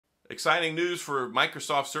Exciting news for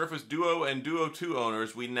Microsoft Surface Duo and Duo 2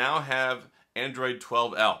 owners. We now have Android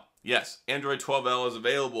 12L. Yes, Android 12L is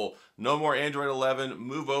available. No more Android 11.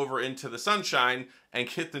 Move over into the sunshine and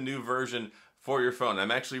get the new version for your phone.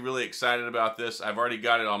 I'm actually really excited about this. I've already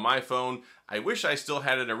got it on my phone. I wish I still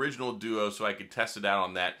had an original Duo so I could test it out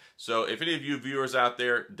on that. So if any of you viewers out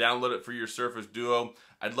there, download it for your Surface Duo.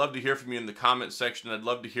 I'd love to hear from you in the comment section. I'd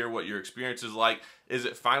love to hear what your experience is like. Is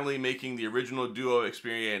it finally making the original Duo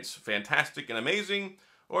experience fantastic and amazing?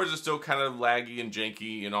 Or is it still kind of laggy and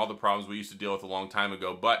janky and all the problems we used to deal with a long time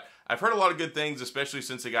ago? But I've heard a lot of good things, especially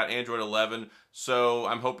since they got Android 11, so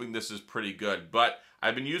I'm hoping this is pretty good. But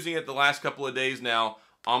I've been using it the last couple of days now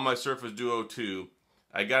on my Surface Duo 2.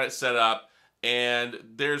 I got it set up, and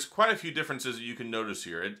there's quite a few differences that you can notice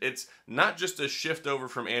here. It's not just a shift over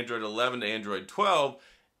from Android 11 to Android 12,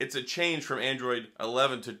 it's a change from Android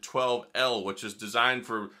 11 to 12L, which is designed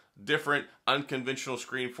for different unconventional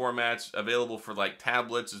screen formats, available for like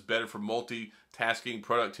tablets, is better for multitasking,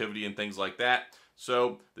 productivity, and things like that.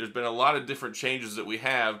 So there's been a lot of different changes that we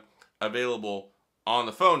have available on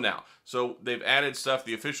the phone now. So they've added stuff,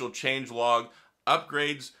 the official changelog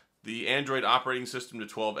upgrades the Android operating system to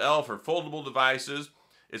 12L for foldable devices.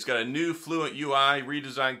 It's got a new Fluent UI,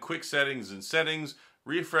 redesigned quick settings and settings,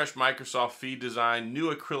 refreshed Microsoft feed design,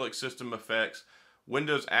 new acrylic system effects,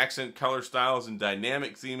 Windows accent color styles and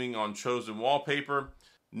dynamic theming on chosen wallpaper,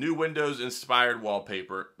 new Windows-inspired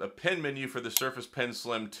wallpaper, a pen menu for the Surface Pen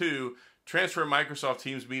Slim 2, transfer Microsoft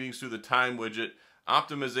Teams meetings through the Time widget,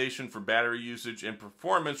 optimization for battery usage, and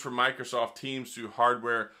performance for Microsoft Teams through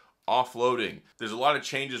hardware offloading. There's a lot of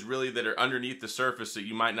changes really that are underneath the surface that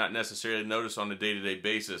you might not necessarily notice on a day-to-day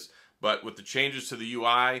basis. But with the changes to the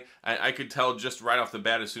UI, I could tell just right off the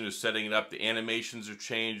bat as soon as setting it up, the animations have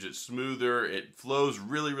changed, it's smoother, it flows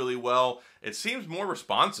really, really well. It seems more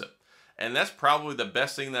responsive. And that's probably the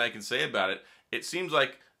best thing that I can say about it. It seems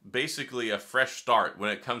like basically a fresh start when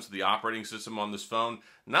it comes to the operating system on this phone.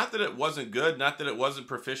 Not that it wasn't good, not that it wasn't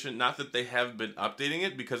proficient, not that they haven't been updating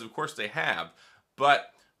it, because of course they have.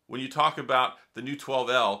 But when you talk about the new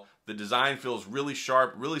 12L, the design feels really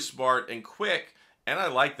sharp, really smart, and quick. And I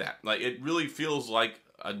like that. Like, it really feels like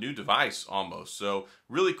a new device almost. So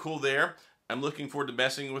really cool there. I'm looking forward to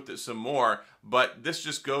messing with it some more, but this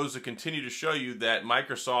just goes to continue to show you that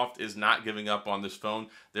Microsoft is not giving up on this phone.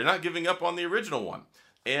 They're not giving up on the original one.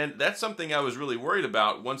 And that's something I was really worried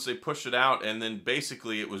about once they pushed it out, and then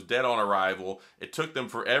basically it was dead on arrival. It took them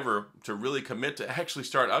forever to really commit to actually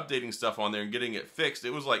start updating stuff on there and getting it fixed.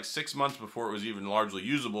 It was like 6 months before it was even largely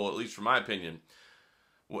usable, at least from my opinion.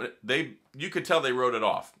 You could tell they wrote it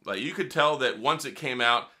off. Like, you could tell that once it came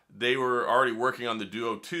out, they were already working on the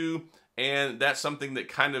Duo 2, and that's something that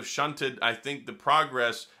kind of shunted, I think, the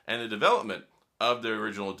progress and the development of the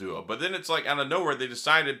original Duo. But then it's like out of nowhere, they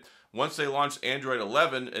decided once they launched Android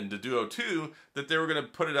 11 and the Duo 2 that they were going to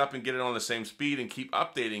put it up and get it on the same speed and keep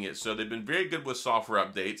updating it. So they've been very good with software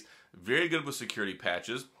updates, very good with security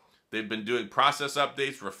patches. They've been doing process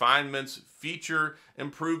updates, refinements, feature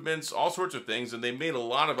improvements, all sorts of things, and they made a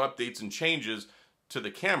lot of updates and changes to the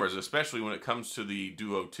cameras, especially when it comes to the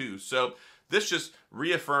Duo 2. So this just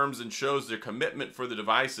reaffirms and shows their commitment for the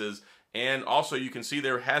devices, and also you can see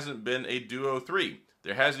there hasn't been a Duo 3.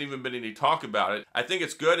 There hasn't even been any talk about it. I think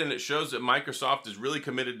it's good, and it shows that Microsoft is really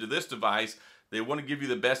committed to this device. They want to give you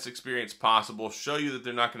the best experience possible, show you that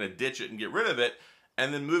they're not going to ditch it and get rid of it,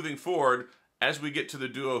 and then moving forward, as we get to the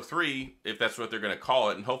Duo 3, if that's what they're going to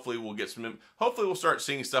call it, and hopefully we'll start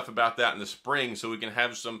seeing stuff about that in the spring so we can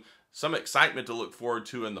have some excitement to look forward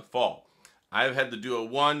to in the fall. I've had the Duo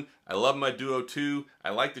 1, I love my Duo 2,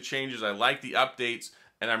 I like the changes, I like the updates,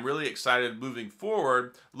 and I'm really excited moving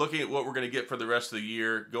forward, looking at what we're going to get for the rest of the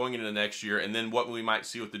year, going into next year, and then what we might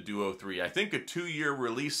see with the Duo 3. I think a 2-year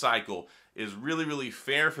release cycle is really, really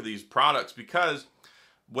fair for these products, because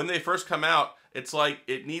when they first come out, it's like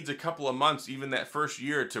it needs a couple of months, even that first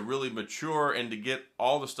year, to really mature and to get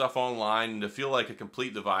all the stuff online and to feel like a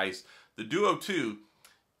complete device. The Duo 2,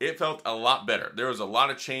 it felt a lot better. There was a lot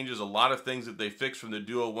of changes, a lot of things that they fixed from the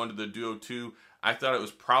Duo 1 to the Duo 2. I thought it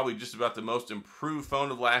was probably just about the most improved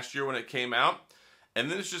phone of last year when it came out. And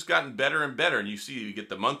then it's just gotten better and better. And you see, you get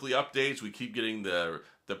the monthly updates, we keep getting the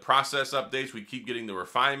process updates, we keep getting the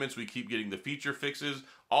refinements, we keep getting the feature fixes,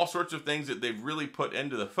 all sorts of things that they've really put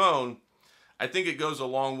into the phone. I think it goes a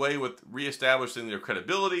long way with reestablishing their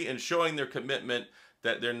credibility and showing their commitment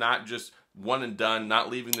that they're not just one and done,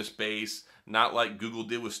 not leaving the space, not like Google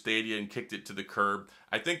did with Stadia and kicked it to the curb.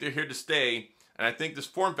 I think they're here to stay, and I think this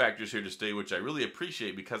form factor is here to stay, which I really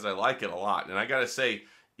appreciate because I like it a lot. And I gotta say,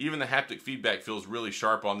 even the haptic feedback feels really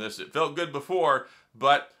sharp on this. It felt good before,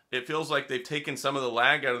 but it feels like they've taken some of the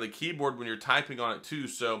lag out of the keyboard when you're typing on it too.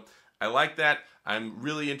 So I like that. I'm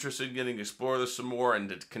really interested in getting to explore this some more and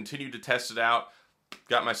to continue to test it out.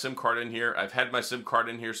 Got my SIM card in here. I've had my SIM card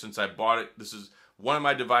in here since I bought it. This is one of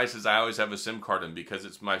my devices I always have a SIM card in because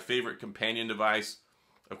it's my favorite companion device.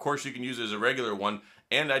 Of course, you can use it as a regular one,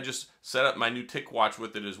 and I just set up my new TicWatch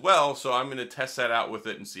with it as well, so I'm going to test that out with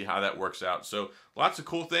it and see how that works out. So lots of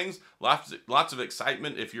cool things, lots of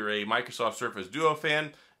excitement if you're a Microsoft Surface Duo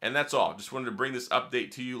fan, and that's all. Just wanted to bring this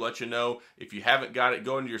update to you, let you know. If you haven't got it,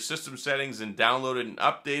 go into your system settings and download it and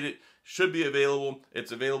update it. Should be available.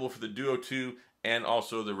 It's available for the Duo 2 and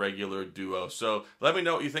also the regular Duo. So let me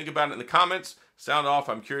know what you think about it in the comments. Sound off.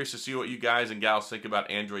 I'm curious to see what you guys and gals think about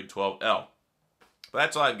Android 12L. But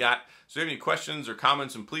that's all I've got. So if you have any questions or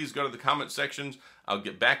comments, and please go to the comment sections. I'll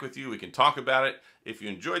get back with you. We can talk about it. If you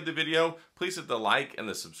enjoyed the video, please hit the like and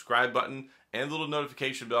the subscribe button and the little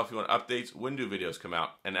notification bell if you want updates when new videos come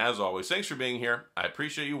out. And as always, thanks for being here. I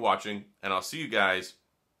appreciate you watching, and I'll see you guys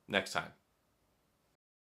next time.